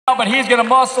but he's going to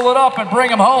muscle it up and bring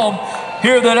him home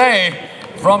here today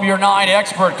from your 9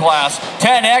 expert class.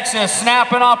 10X is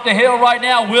snapping up the hill right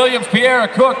now. Williams, Pierre,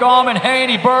 Cook, Almond,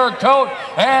 Haney, Berg, Choate,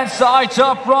 and Sides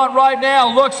up front right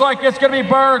now. Looks like it's going to be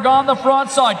Berg on the front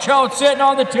side. Choate sitting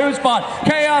on the 2 spot.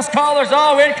 Chaos Collars,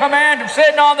 in command,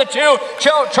 sitting on the 2.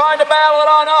 Choate trying to battle it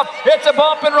on up. It's a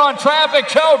bump and run. Traffic.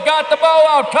 Choate got the bow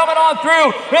out, coming on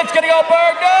through. It's going to go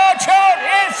Berg. No, Choate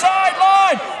inside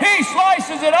line. He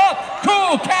slices it up.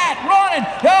 Cool Cat running.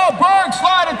 No, Berg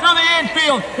sliding through the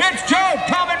infield. It's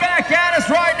Choate coming back at us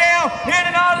right now, in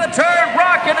and out of the turn,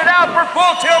 rocking it out for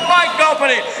Full Tilt Bike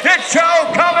Company. It's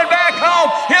Choate coming back home.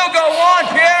 He'll go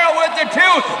 1, Pierre with the 2,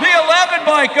 the 11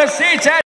 bike, because seats